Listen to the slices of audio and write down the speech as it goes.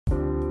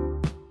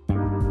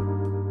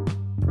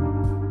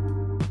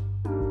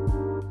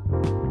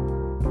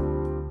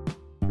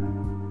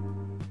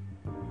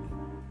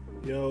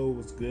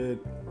What's good?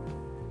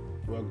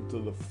 Welcome to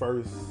the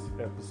first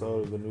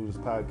episode of the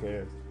Nudist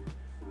Podcast.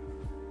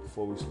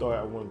 Before we start,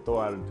 I want to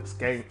throw out a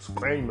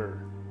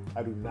disclaimer.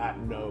 I do not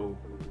know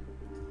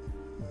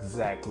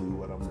exactly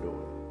what I'm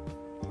doing.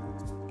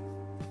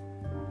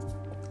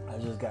 I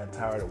just got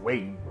tired of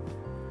waiting.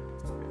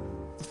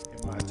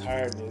 In my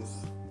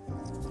tiredness,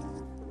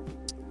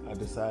 I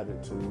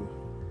decided to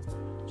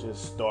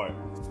just start.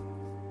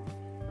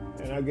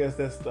 And I guess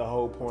that's the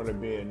whole point of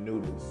being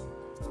nudist.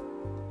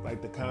 Like,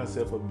 the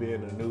concept of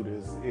being a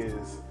nudist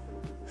is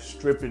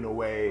stripping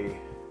away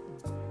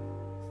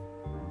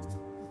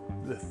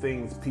the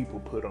things people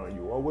put on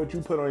you or what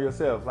you put on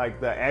yourself. Like,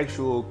 the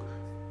actual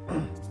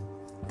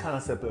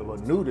concept of a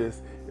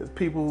nudist is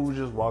people who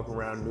just walk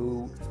around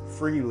nude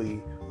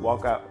freely,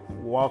 walk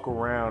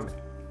around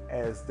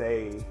as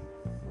they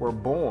were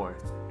born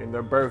in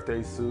their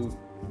birthday suit,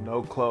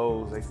 no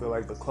clothes. They feel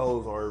like the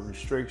clothes are a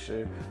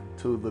restriction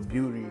to the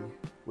beauty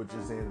which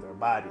is in their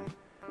body.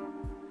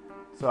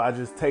 So I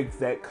just take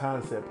that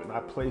concept and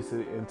I place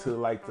it into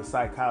like the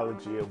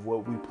psychology of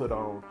what we put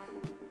on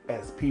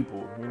as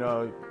people. You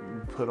know,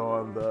 you put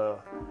on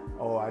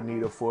I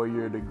need a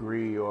 4-year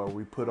degree, or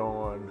we put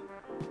on,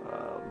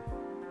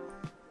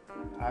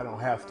 I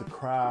don't have to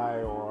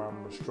cry, or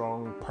I'm a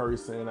strong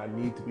person, I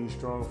need to be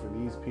strong for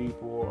these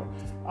people, or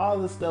all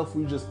the stuff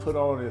we just put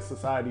on as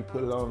society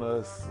put it on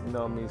us,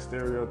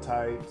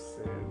 stereotypes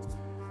and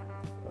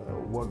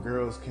what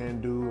girls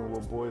can do and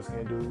what boys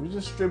can do. We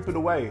just strip it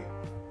away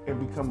and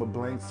become a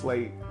blank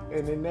slate.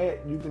 And in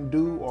that, you can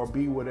do or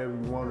be whatever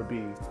you want to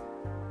be.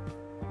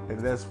 And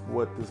that's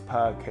what this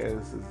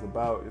podcast is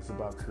about. It's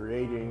about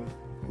creating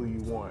who you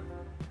want.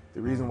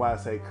 The reason why I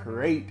say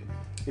create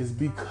is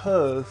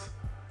because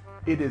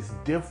it is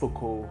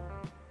difficult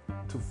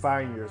to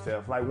find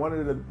yourself. Like, one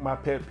of my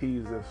pet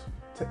peeves is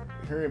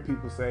hearing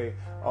people say,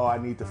 "Oh, I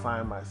need to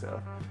find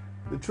myself."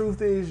 The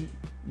truth is,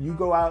 you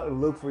go out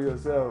and look for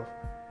yourself,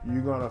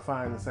 you're going to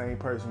find the same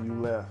person you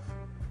left.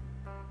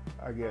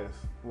 I guess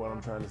what I'm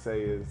trying to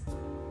say is,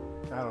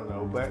 I don't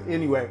know. But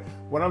anyway,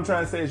 what I'm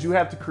trying to say is you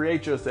have to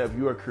create yourself.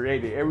 You are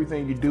created.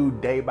 Everything you do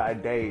day by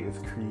day is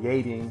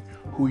creating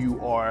who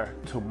you are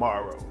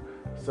tomorrow.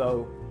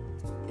 So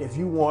if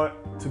you want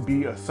to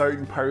be a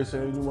certain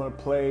person, you want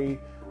to play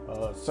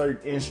a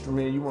certain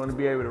instrument, you want to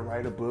be able to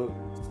write a book,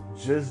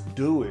 just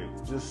do it.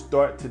 Just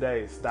start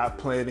today. Stop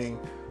planning.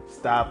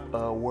 Stop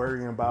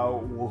worrying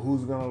about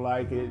who's going to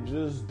like it.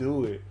 Just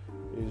do it.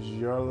 It's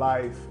your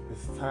life.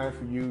 It's time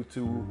for you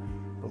to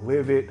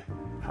live it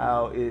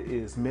how it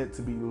is meant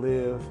to be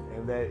lived,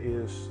 and that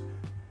is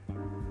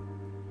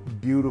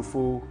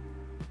beautiful,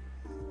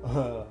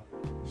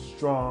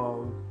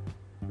 strong,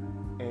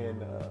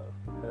 and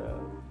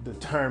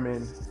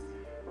determined.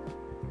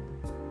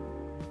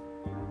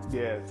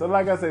 Yeah, so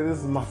like I said, this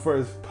is my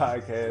first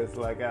podcast.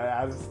 Like,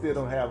 I still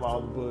don't have all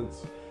the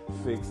books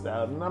fixed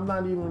out, and I'm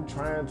not even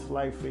trying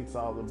to fix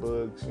all the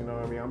bugs, you know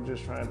what I mean? I'm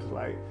just trying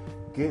to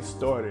get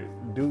started,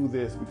 do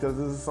this, because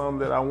this is something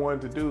that I wanted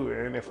to do,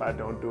 and if I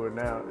don't do it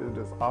now, it's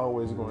just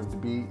always going to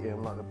be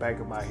in the back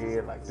of my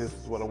head, like, this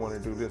is what I want to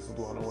do, this is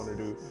what I want to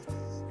do.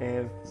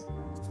 And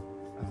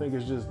I think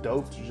it's just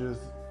dope to just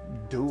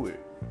do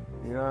it,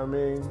 you know what I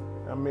mean?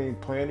 I mean,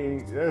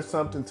 planning, there's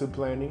something to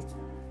planning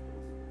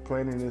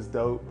is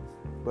dope,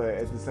 but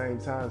at the same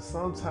time,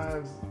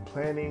 sometimes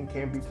planning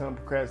can become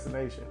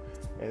procrastination.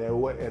 And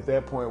at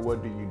that point,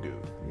 what do you do?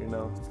 You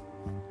know?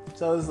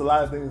 So there's a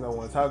lot of things I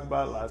want to talk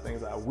about, a lot of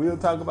things I will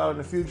talk about in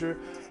the future.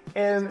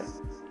 And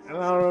I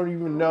don't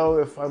even know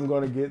if I'm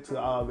going to get to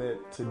all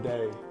that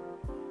today.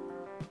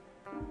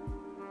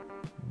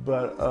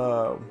 But,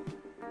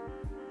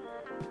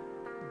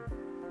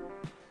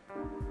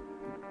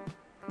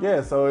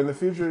 yeah, so in the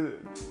future,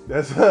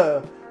 that's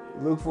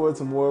look forward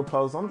to more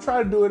posts. I'm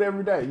trying to do it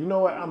every day. You know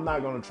what? I'm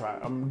not going to try.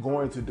 I'm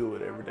going to do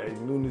it every day.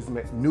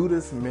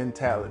 Nudist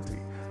mentality.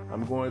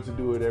 I'm going to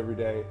do it every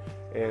day,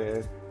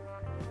 and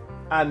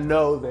I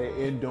know that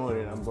in doing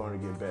it, I'm going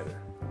to get better.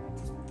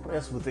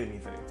 That's with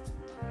anything.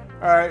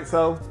 All right,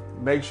 so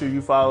make sure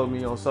you follow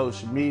me on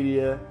social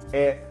media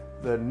at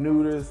the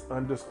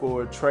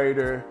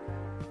nudist_trader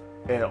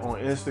on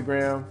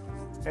Instagram,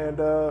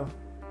 and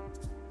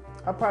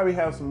I probably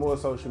have some more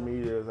social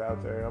medias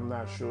out there. I'm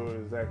not sure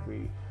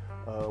exactly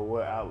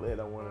what outlet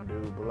I want to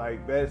do, but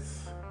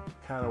that's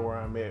kind of where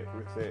I'm at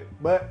with it.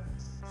 But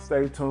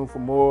stay tuned for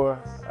more.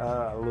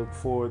 I look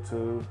forward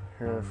to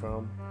hearing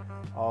from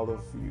all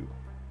of you.